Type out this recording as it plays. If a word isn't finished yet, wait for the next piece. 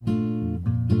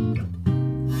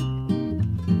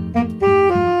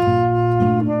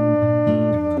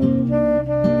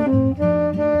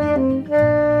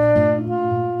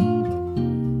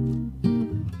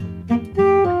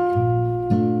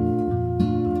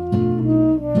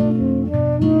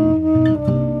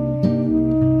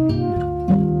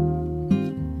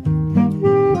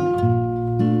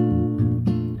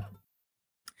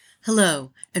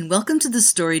Welcome to The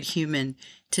Storied Human.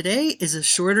 Today is a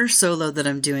shorter solo that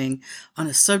I'm doing on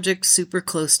a subject super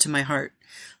close to my heart.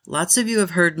 Lots of you have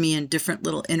heard me in different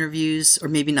little interviews, or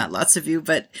maybe not lots of you,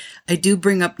 but I do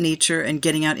bring up nature and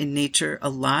getting out in nature a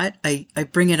lot. I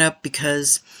bring it up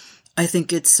because I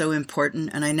think it's so important,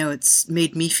 and I know it's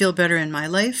made me feel better in my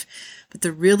life. But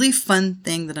the really fun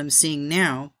thing that I'm seeing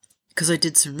now, because I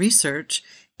did some research,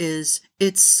 is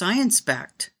it's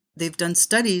science-backed. They've done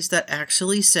studies that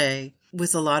actually say,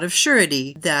 with a lot of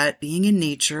surety, that being in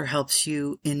nature helps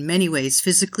you in many ways,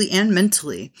 physically and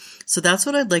mentally. So that's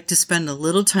what I'd like to spend a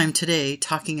little time today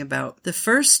talking about. The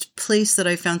first place that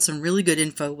I found some really good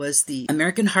info was the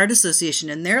American Heart Association,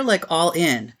 and they're like all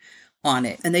in on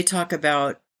it. And they talk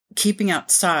about keeping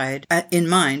outside in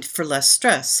mind for less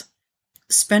stress.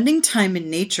 Spending time in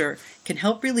nature can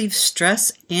help relieve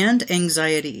stress and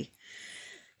anxiety,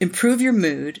 improve your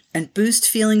mood, and boost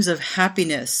feelings of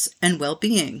happiness and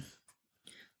well-being.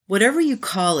 Whatever you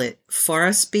call it,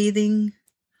 forest bathing,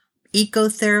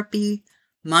 ecotherapy,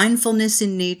 mindfulness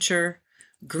in nature,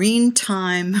 green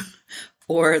time,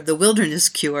 or the wilderness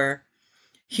cure,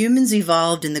 humans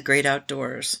evolved in the great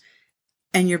outdoors,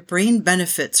 and your brain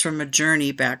benefits from a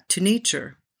journey back to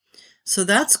nature. So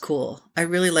that's cool. I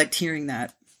really liked hearing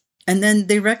that. And then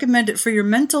they recommend it for your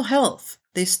mental health.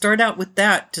 They start out with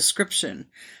that description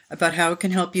about how it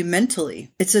can help you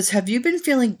mentally. It says, have you been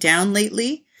feeling down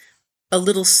lately? A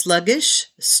little sluggish,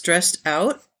 stressed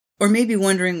out, or maybe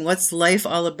wondering what's life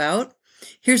all about?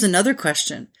 Here's another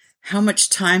question. How much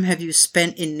time have you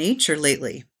spent in nature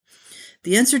lately?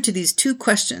 The answer to these two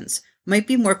questions might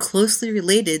be more closely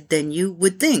related than you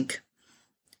would think.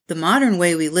 The modern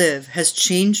way we live has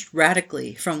changed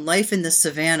radically from life in the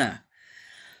savannah,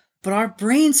 but our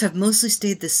brains have mostly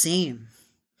stayed the same.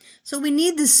 So we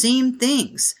need the same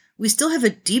things. We still have a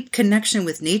deep connection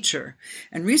with nature,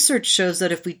 and research shows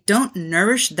that if we don't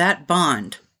nourish that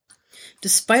bond,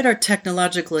 despite our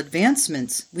technological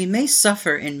advancements, we may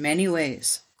suffer in many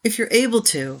ways. If you're able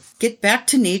to, get back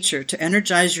to nature to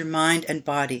energize your mind and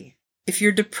body. If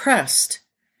you're depressed,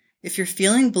 if you're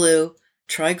feeling blue,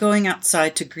 try going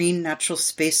outside to green natural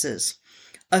spaces.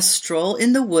 A stroll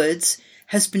in the woods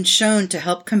has been shown to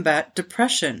help combat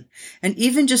depression, and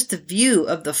even just the view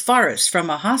of the forest from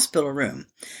a hospital room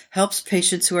helps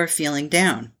patients who are feeling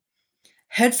down.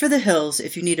 Head for the hills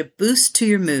if you need a boost to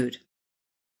your mood.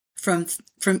 From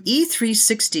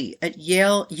E360 at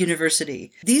Yale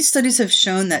University, these studies have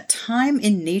shown that time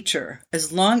in nature,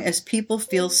 as long as people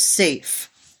feel safe,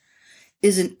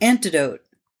 is an antidote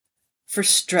for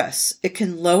stress. It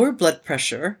can lower blood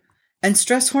pressure and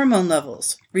stress hormone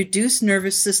levels, reduce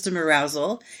nervous system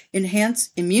arousal,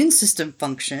 enhance immune system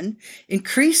function,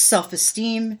 increase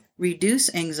self-esteem,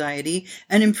 reduce anxiety,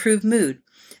 and improve mood,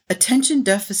 attention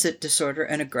deficit disorder,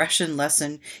 and aggression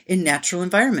lessen in natural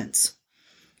environments,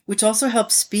 which also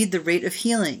helps speed the rate of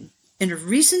healing. In a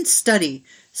recent study,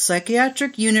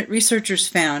 psychiatric unit researchers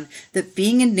found that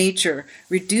being in nature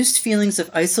reduced feelings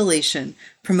of isolation,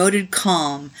 promoted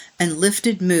calm, and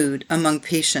lifted mood among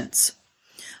patients.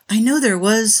 I know there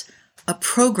was a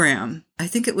program, I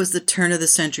think it was the turn of the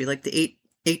century, like the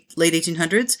late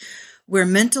 1800s, where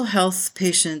mental health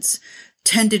patients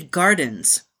tended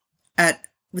gardens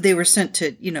they were sent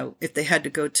to, if they had to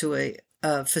go to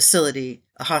a facility,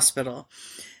 a hospital,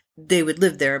 they would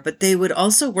live there, but they would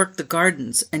also work the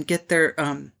gardens and get their,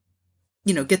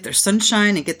 get their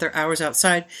sunshine and get their hours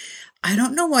outside. I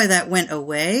don't know why that went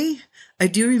away. I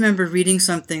do remember reading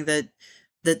something that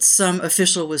some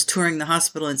official was touring the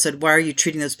hospital and said, why are you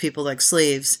treating those people like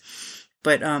slaves?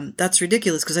 But that's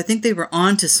ridiculous because I think they were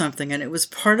on to something, and it was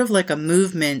part of like a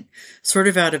movement sort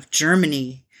of out of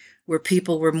Germany where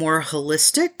people were more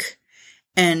holistic.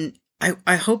 And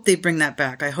I hope they bring that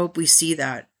back. I hope we see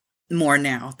that more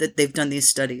now that they've done these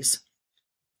studies.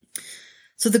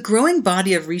 So the growing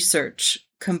body of research,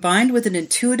 combined with an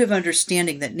intuitive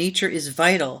understanding that nature is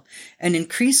vital and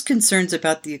increased concerns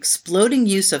about the exploding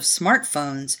use of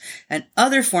smartphones and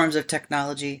other forms of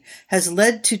technology, has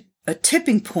led to a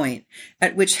tipping point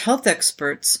at which health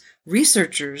experts,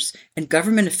 researchers, and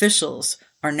government officials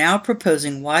are now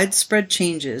proposing widespread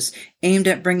changes aimed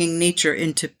at bringing nature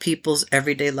into people's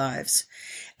everyday lives.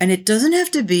 And it doesn't have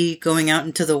to be going out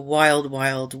into the wild,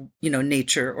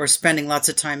 nature or spending lots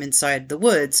of time inside the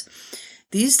woods.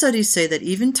 These studies say that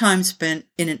even time spent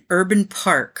in an urban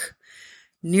park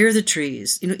near the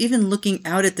trees, even looking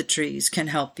out at the trees can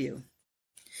help you.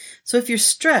 So if you're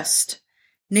stressed,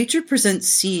 nature presents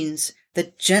scenes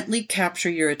that gently capture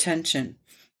your attention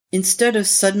instead of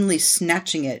suddenly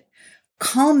snatching it,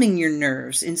 calming your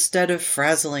nerves instead of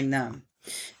frazzling them.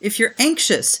 If you're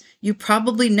anxious, you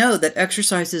probably know that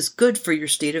exercise is good for your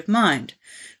state of mind.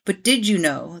 But did you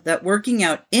know that working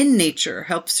out in nature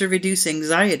helps to reduce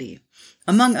anxiety,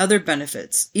 among other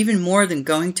benefits, even more than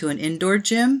going to an indoor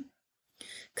gym?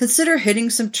 Consider hitting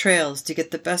some trails to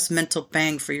get the best mental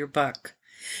bang for your buck.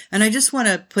 And I just want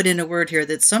to put in a word here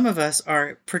that some of us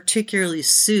are particularly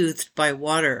soothed by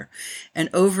water. And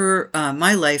over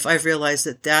my life, I've realized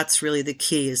that that's really the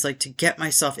key, is like to get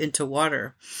myself into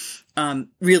water.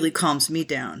 Really calms me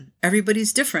down.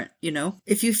 Everybody's different, you know.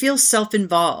 If you feel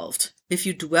self-involved, if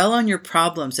you dwell on your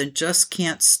problems and just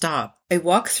can't stop, a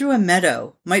walk through a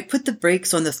meadow might put the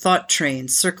brakes on the thought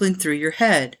trains circling through your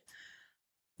head.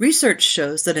 Research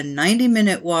shows that a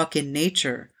 90-minute walk in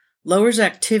nature lowers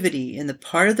activity in the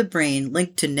part of the brain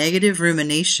linked to negative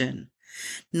rumination.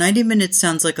 90 minutes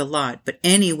sounds like a lot, but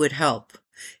any would help.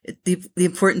 The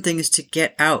important thing is to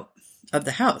get out of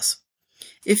the house.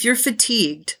 If you're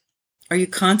fatigued, are you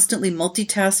constantly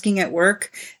multitasking at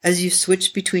work as you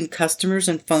switch between customers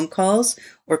and phone calls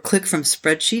or click from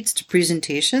spreadsheets to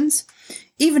presentations?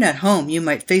 Even at home, you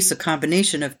might face a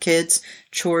combination of kids,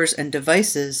 chores, and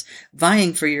devices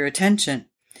vying for your attention.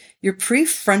 Your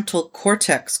prefrontal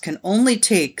cortex can only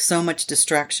take so much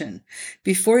distraction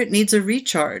before it needs a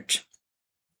recharge.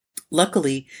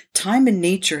 Luckily, time in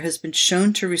nature has been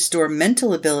shown to restore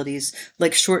mental abilities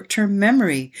like short-term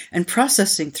memory and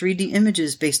processing 3D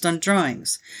images based on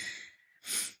drawings.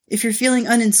 If you're feeling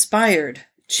uninspired,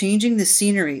 changing the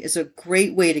scenery is a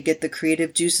great way to get the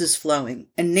creative juices flowing,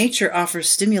 and nature offers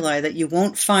stimuli that you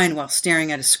won't find while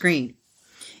staring at a screen.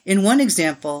 In one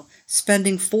example,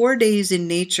 spending 4 days in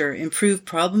nature improved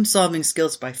problem-solving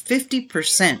skills by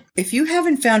 50%. If you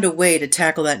haven't found a way to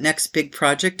tackle that next big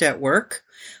project at work,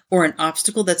 or an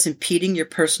obstacle that's impeding your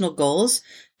personal goals,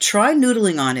 try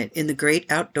noodling on it in the great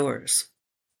outdoors.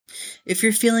 If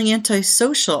you're feeling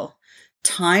antisocial,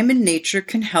 time in nature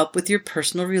can help with your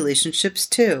personal relationships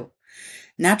too.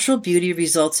 Natural beauty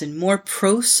results in more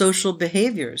pro-social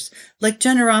behaviors like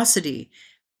generosity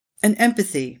and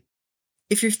empathy.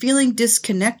 If you're feeling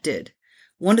disconnected,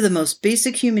 one of the most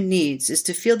basic human needs is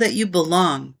to feel that you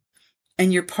belong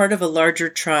and you're part of a larger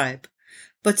tribe.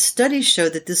 But studies show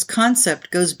that this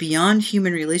concept goes beyond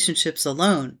human relationships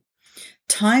alone.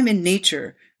 Time in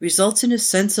nature results in a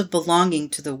sense of belonging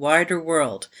to the wider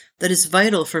world that is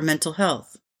vital for mental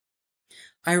health.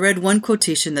 I read one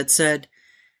quotation that said,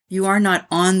 "You are not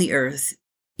on the earth.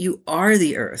 You are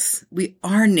the earth. We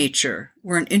are nature.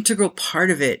 We're an integral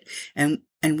part of it. And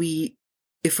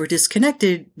if we're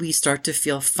disconnected, we start to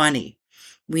feel funny.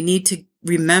 We need to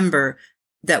remember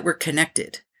that we're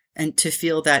connected and to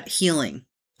feel that healing."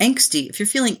 Angsty. If you're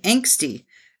feeling angsty,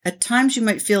 at times you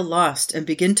might feel lost and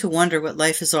begin to wonder what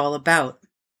life is all about.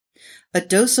 A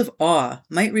dose of awe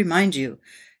might remind you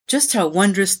just how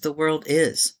wondrous the world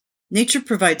is. Nature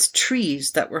provides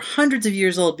trees that were hundreds of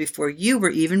years old before you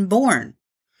were even born.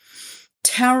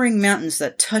 Towering mountains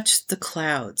that touch the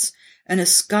clouds, and a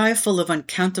sky full of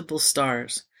uncountable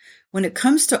stars. When it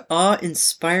comes to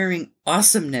awe-inspiring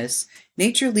awesomeness,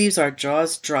 nature leaves our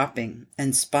jaws dropping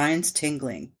and spines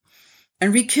tingling,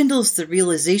 and rekindles the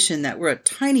realization that we're a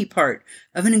tiny part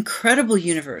of an incredible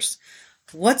universe.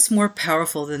 What's more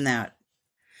powerful than that?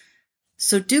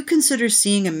 So do consider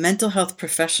seeing a mental health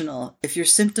professional if your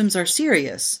symptoms are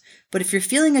serious. But if you're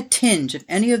feeling a tinge of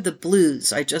any of the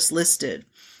blues I just listed,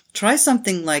 try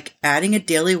something like adding a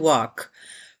daily walk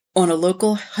on a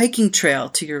local hiking trail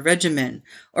to your regimen,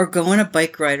 or go on a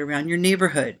bike ride around your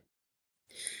neighborhood.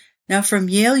 Now, from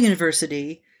Yale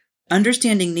University,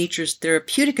 understanding nature's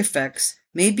therapeutic effects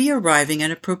may be arriving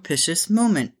at a propitious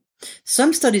moment.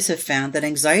 Some studies have found that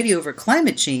anxiety over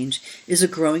climate change is a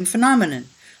growing phenomenon.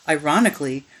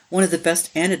 Ironically, one of the best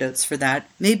antidotes for that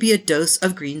may be a dose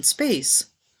of green space.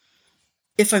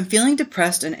 "If I'm feeling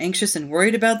depressed and anxious and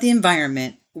worried about the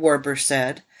environment," Warburg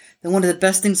said, "then one of the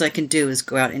best things I can do is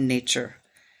go out in nature."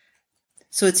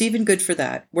 So it's even good for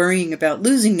that. Worrying about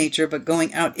losing nature, but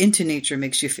going out into nature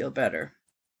makes you feel better.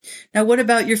 Now, what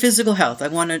about your physical health? I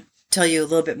want to tell you a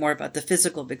little bit more about the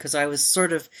physical because I was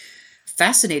sort of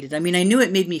fascinated. I mean, I knew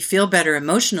it made me feel better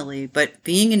emotionally, but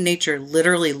being in nature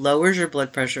literally lowers your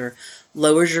blood pressure,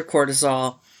 lowers your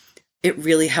cortisol. It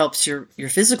really helps your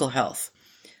physical health.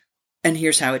 And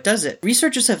here's how it does it.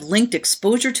 Researchers have linked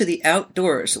exposure to the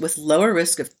outdoors with lower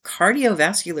risk of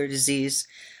cardiovascular disease,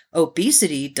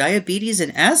 obesity, diabetes,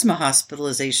 and asthma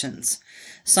hospitalizations.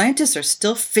 Scientists are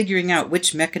still figuring out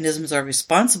which mechanisms are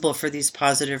responsible for these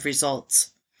positive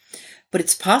results. But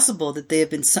it's possible that they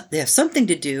have something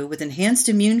to do with enhanced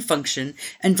immune function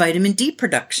and vitamin D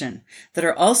production that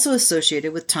are also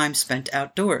associated with time spent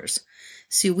outdoors.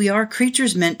 See, we are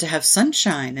creatures meant to have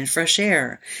sunshine and fresh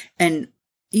air, and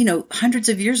hundreds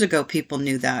of years ago, people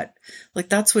knew that. Like,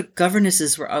 that's what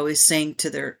governesses were always saying to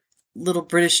their little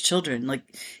British children, like,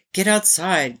 get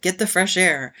outside, get the fresh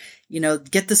air,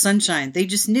 get the sunshine. They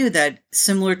just knew that,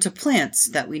 similar to plants,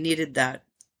 that we needed that.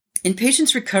 In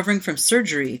patients recovering from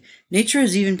surgery, nature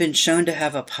has even been shown to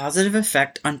have a positive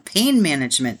effect on pain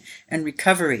management and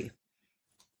recovery.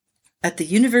 At the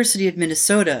University of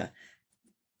Minnesota,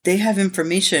 they have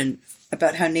information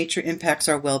about how nature impacts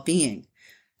our well-being.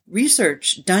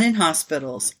 Research done in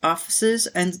hospitals, offices,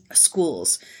 and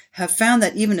schools have found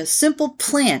that even a simple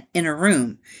plant in a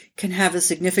room can have a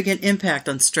significant impact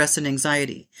on stress and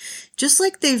anxiety. Just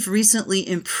like they've recently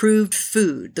improved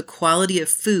food, the quality of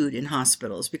food in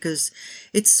hospitals, because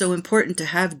it's so important to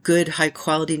have good,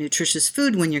 high-quality, nutritious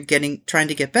food when you're trying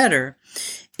to get better.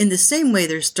 In the same way,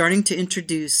 they're starting to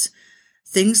introduce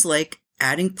things like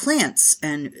adding plants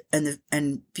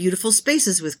and beautiful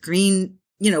spaces with green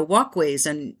walkways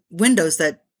and windows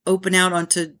that open out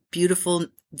onto beautiful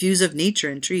views of nature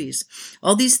and trees.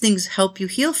 All these things help you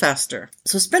heal faster.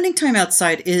 So spending time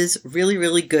outside is really,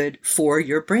 really good for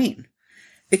your brain.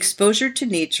 Exposure to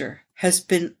nature has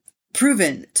been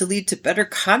proven to lead to better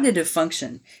cognitive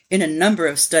function in a number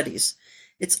of studies.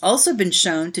 It's also been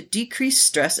shown to decrease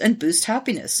stress and boost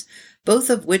happiness, both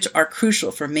of which are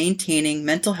crucial for maintaining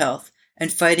mental health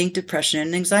and fighting depression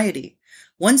and anxiety.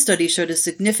 One study showed a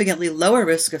significantly lower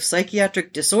risk of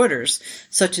psychiatric disorders,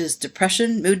 such as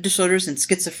depression, mood disorders, and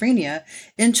schizophrenia,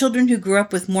 in children who grew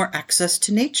up with more access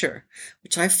to nature,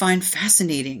 which I find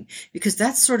fascinating, because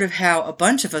that's sort of how a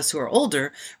bunch of us who are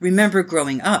older remember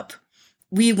growing up.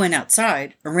 We went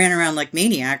outside, ran around like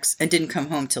maniacs, and didn't come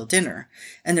home till dinner.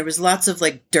 And there was lots of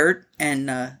dirt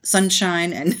and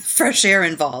sunshine and fresh air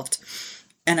involved.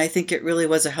 And I think it really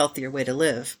was a healthier way to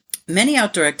live. Many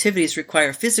outdoor activities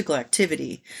require physical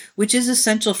activity, which is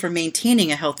essential for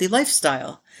maintaining a healthy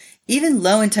lifestyle. Even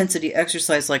low-intensity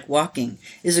exercise like walking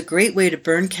is a great way to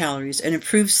burn calories and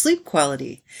improve sleep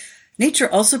quality.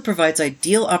 Nature also provides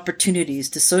ideal opportunities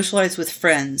to socialize with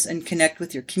friends and connect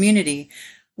with your community,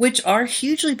 which are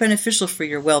hugely beneficial for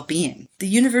your well-being. The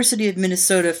University of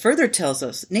Minnesota further tells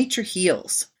us nature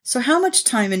heals. So how much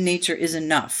time in nature is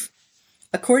enough?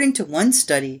 According to one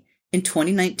study in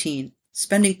 2019,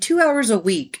 spending 2 hours a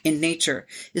week in nature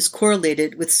is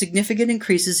correlated with significant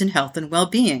increases in health and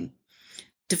well-being.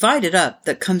 Divided up,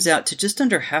 that comes out to just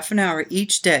under half an hour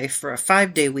each day for a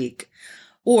 5-day week,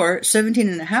 or 17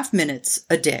 and a half minutes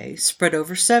a day spread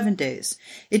over 7 days.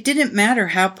 It didn't matter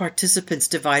how participants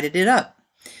divided it up.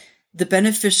 The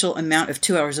beneficial amount of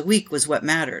 2 hours a week was what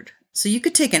mattered. So you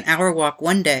could take an hour walk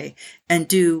one day and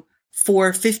do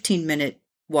 4 15-minute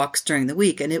walks during the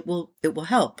week, and it will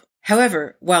help.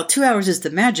 However, while 2 hours is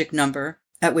the magic number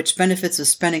at which benefits of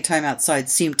spending time outside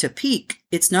seem to peak,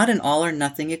 it's not an all or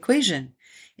nothing equation.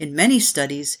 In many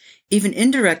studies, even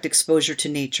indirect exposure to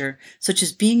nature, such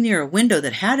as being near a window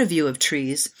that had a view of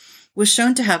trees, was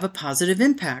shown to have a positive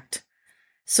impact.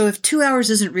 So if 2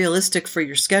 hours isn't realistic for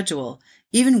your schedule,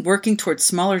 even working towards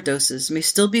smaller doses may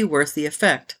still be worth the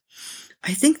effect.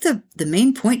 I think the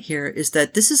main point here is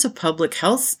that this is a public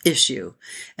health issue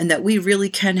and that we really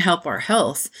can help our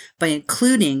health by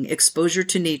including exposure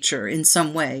to nature in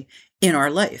some way in our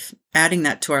life, adding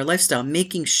that to our lifestyle,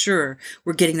 making sure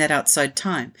we're getting that outside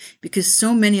time, because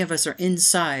so many of us are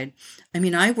inside. I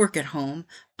mean, I work at home.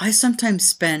 I sometimes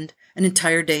spend an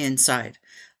entire day inside.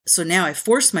 So now I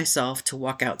force myself to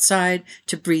walk outside,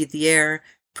 to breathe the air,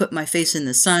 put my face in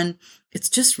the sun. It's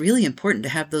just really important to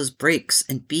have those breaks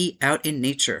and be out in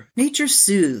nature. Nature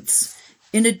soothes.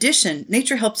 In addition,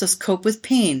 nature helps us cope with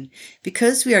pain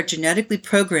because we are genetically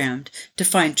programmed to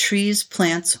find trees,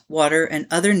 plants, water, and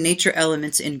other nature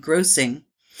elements engrossing.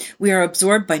 We are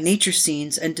absorbed by nature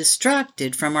scenes and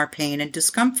distracted from our pain and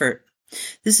discomfort.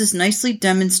 This is nicely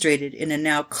demonstrated in a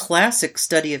now classic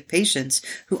study of patients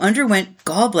who underwent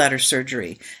gallbladder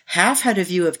surgery. Half had a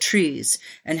view of trees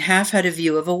and half had a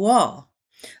view of a wall.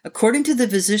 According to the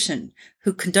physician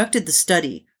who conducted the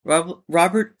study,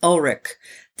 Robert Ulrich,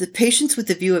 the patients with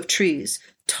the view of trees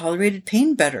tolerated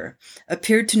pain better,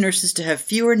 appeared to nurses to have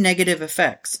fewer negative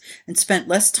effects, and spent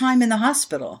less time in the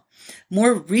hospital.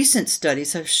 More recent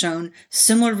studies have shown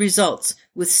similar results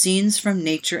with scenes from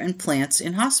nature and plants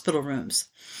in hospital rooms.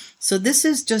 So this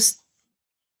is just,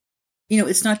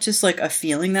 it's not just like a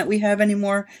feeling that we have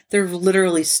anymore. They're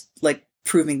literally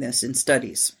proving this in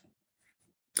studies.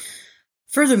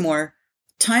 Furthermore,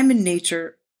 time in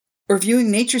nature or viewing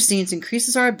nature scenes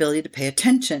increases our ability to pay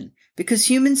attention. Because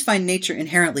humans find nature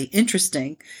inherently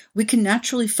interesting, we can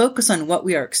naturally focus on what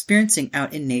we are experiencing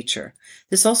out in nature.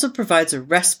 This also provides a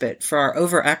respite for our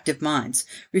overactive minds,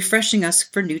 refreshing us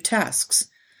for new tasks.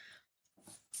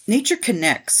 Nature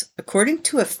connects. According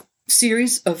to a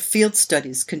series of field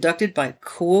studies conducted by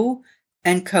Kuo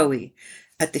and Coe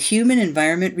at the Human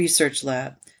Environment Research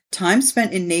Lab, time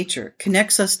spent in nature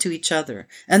connects us to each other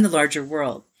and the larger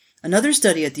world. Another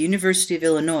study at the University of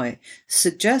Illinois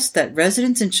suggests that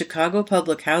residents in Chicago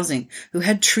public housing who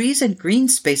had trees and green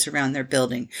space around their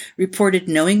building reported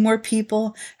knowing more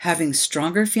people, having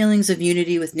stronger feelings of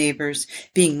unity with neighbors,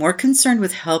 being more concerned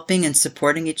with helping and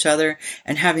supporting each other,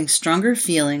 and having stronger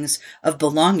feelings of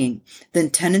belonging than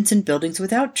tenants in buildings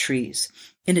without trees.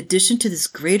 In addition to this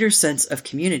greater sense of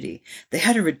community, they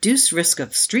had a reduced risk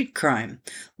of street crime,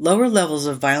 lower levels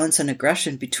of violence and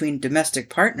aggression between domestic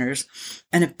partners,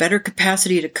 and a better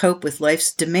capacity to cope with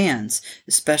life's demands,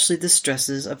 especially the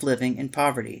stresses of living in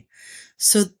poverty.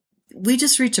 So we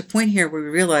just reach a point here where we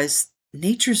realize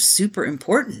nature's super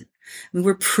important. I mean,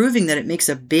 we're proving that it makes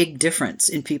a big difference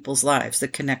in people's lives, the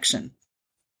connection.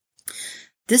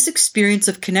 This experience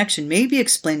of connection may be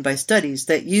explained by studies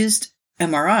that used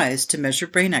MRIs to measure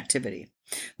brain activity.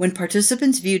 When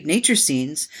participants viewed nature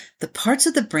scenes, the parts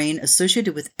of the brain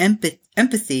associated with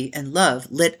empathy and love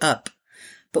lit up.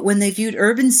 But when they viewed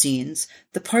urban scenes,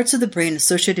 the parts of the brain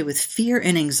associated with fear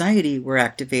and anxiety were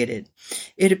activated.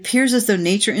 It appears as though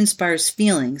nature inspires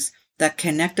feelings that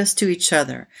connect us to each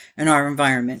other and our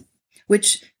environment,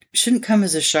 which shouldn't come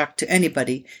as a shock to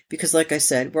anybody because, like I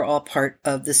said, we're all part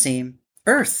of the same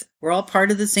earth. We're all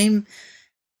part of the same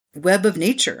web of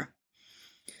nature.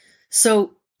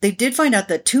 So they did find out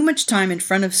that too much time in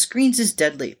front of screens is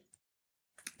deadly.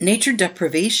 Nature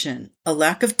deprivation, a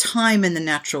lack of time in the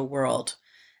natural world,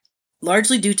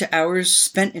 largely due to hours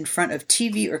spent in front of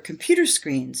TV or computer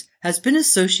screens, has been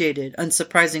associated,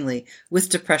 unsurprisingly, with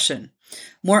depression.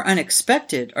 More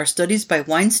unexpected are studies by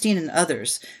Weinstein and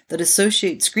others that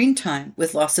associate screen time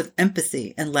with loss of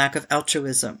empathy and lack of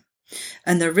altruism.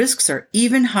 And the risks are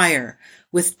even higher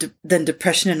than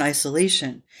depression and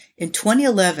isolation. In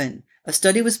 2011, a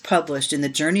study was published in the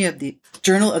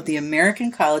Journal of the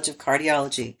American College of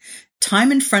Cardiology. Time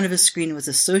in front of a screen was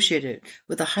associated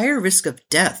with a higher risk of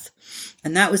death,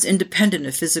 and that was independent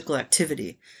of physical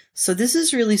activity. So this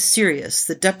is really serious.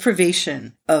 The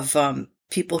deprivation of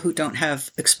people who don't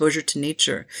have exposure to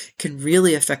nature can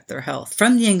really affect their health.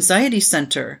 From the Anxiety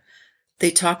Center, they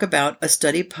talk about a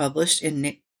study published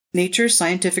in Nature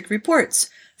Scientific Reports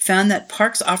found that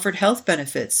parks offered health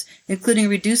benefits, including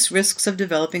reduced risks of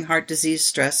developing heart disease,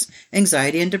 stress,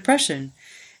 anxiety, and depression.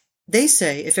 They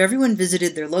say if everyone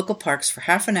visited their local parks for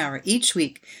half an hour each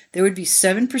week, there would be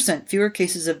 7% fewer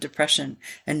cases of depression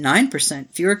and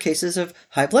 9% fewer cases of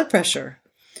high blood pressure.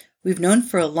 We've known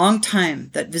for a long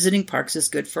time that visiting parks is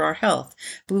good for our health,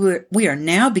 but we are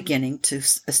now beginning to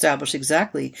establish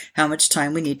exactly how much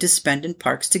time we need to spend in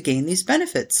parks to gain these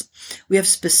benefits. We have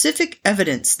specific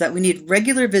evidence that we need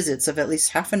regular visits of at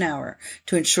least half an hour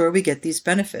to ensure we get these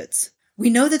benefits. We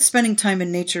know that spending time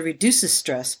in nature reduces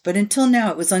stress, but until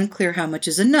now it was unclear how much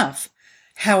is enough,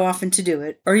 how often to do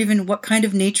it, or even what kind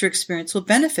of nature experience will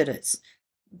benefit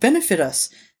us,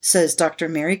 says Dr.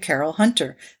 Mary Carol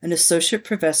Hunter, an associate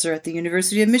professor at the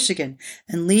University of Michigan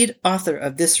and lead author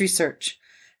of this research.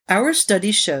 Our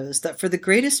study shows that for the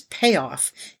greatest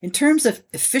payoff in terms of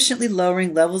efficiently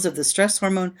lowering levels of the stress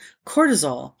hormone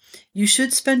cortisol, you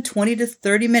should spend 20 to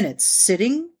 30 minutes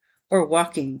sitting or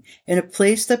walking in a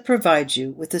place that provides you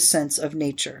with a sense of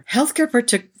nature.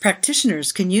 Healthcare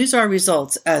practitioners can use our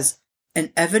results as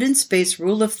an evidence-based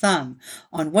rule of thumb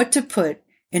on what to put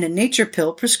in a nature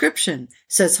pill prescription,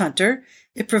 says Hunter.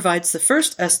 It provides the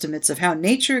first estimates of how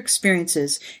nature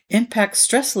experiences impact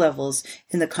stress levels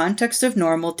in the context of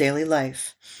normal daily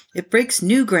life. It breaks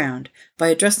new ground by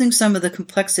addressing some of the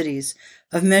complexities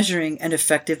of measuring an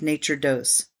effective nature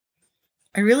dose.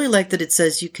 I really like that it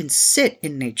says you can sit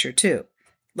in nature too.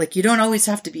 Like you don't always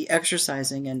have to be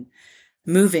exercising and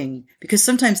moving, because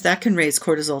sometimes that can raise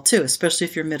cortisol too, especially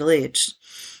if you're middle-aged.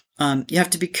 You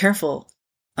have to be careful.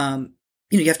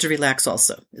 You have to relax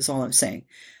also, is all I'm saying.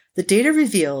 The data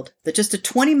revealed that just a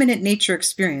 20-minute nature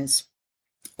experience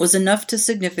was enough to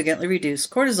significantly reduce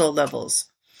cortisol levels.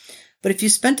 But if you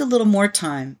spent a little more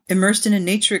time immersed in a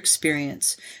nature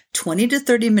experience, 20 to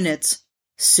 30 minutes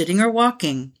sitting or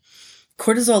walking,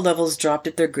 cortisol levels dropped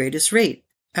at their greatest rate.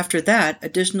 After that,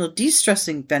 additional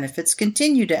de-stressing benefits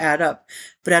continue to add up,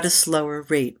 but at a slower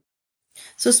rate.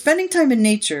 So spending time in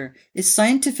nature is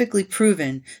scientifically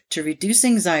proven to reduce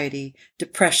anxiety,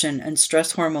 depression, and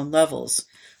stress hormone levels,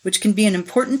 which can be an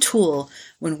important tool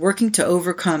when working to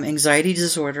overcome anxiety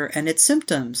disorder and its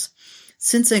symptoms.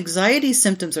 Since anxiety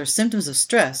symptoms are symptoms of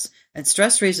stress, and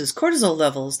stress raises cortisol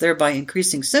levels, thereby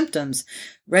increasing symptoms,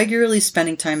 regularly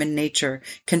spending time in nature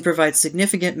can provide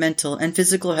significant mental and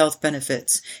physical health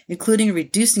benefits, including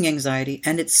reducing anxiety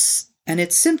and its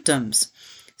symptoms.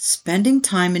 Spending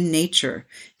time in nature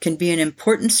can be an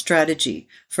important strategy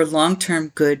for long-term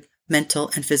good mental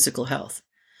and physical health.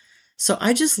 So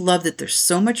I just love that there's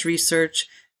so much research.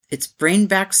 It's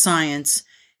brain-backed science.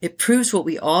 It proves what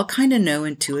we all kind of know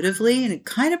intuitively, and it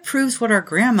kind of proves what our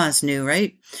grandmas knew,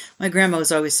 right? My grandma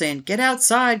was always saying, get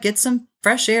outside, get some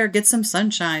fresh air, get some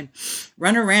sunshine,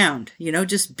 run around,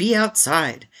 just be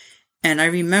outside. And I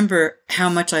remember how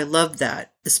much I loved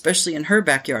that, especially in her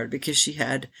backyard, because she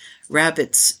had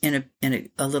rabbits in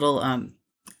a little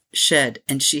shed,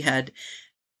 and she had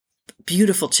a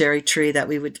beautiful cherry tree that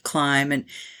we would climb. And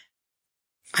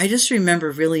I just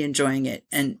remember really enjoying it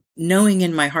and knowing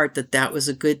in my heart that that was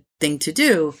a good thing to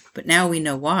do, but now we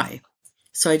know why.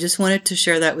 So I just wanted to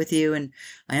share that with you, and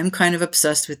I am kind of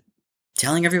obsessed with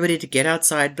telling everybody to get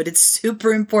outside, but it's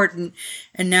super important,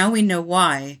 and now we know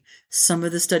why. Some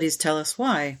of the studies tell us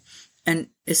why, and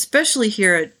especially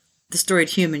here at The Storied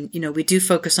Human, we do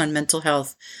focus on mental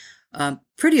health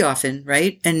pretty often,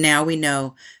 right? And now we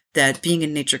know that being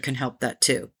in nature can help that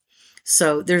too.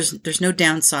 So there's no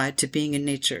downside to being in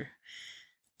nature.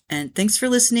 And thanks for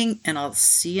listening, and I'll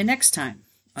see you next time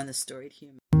on The Storied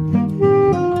Human.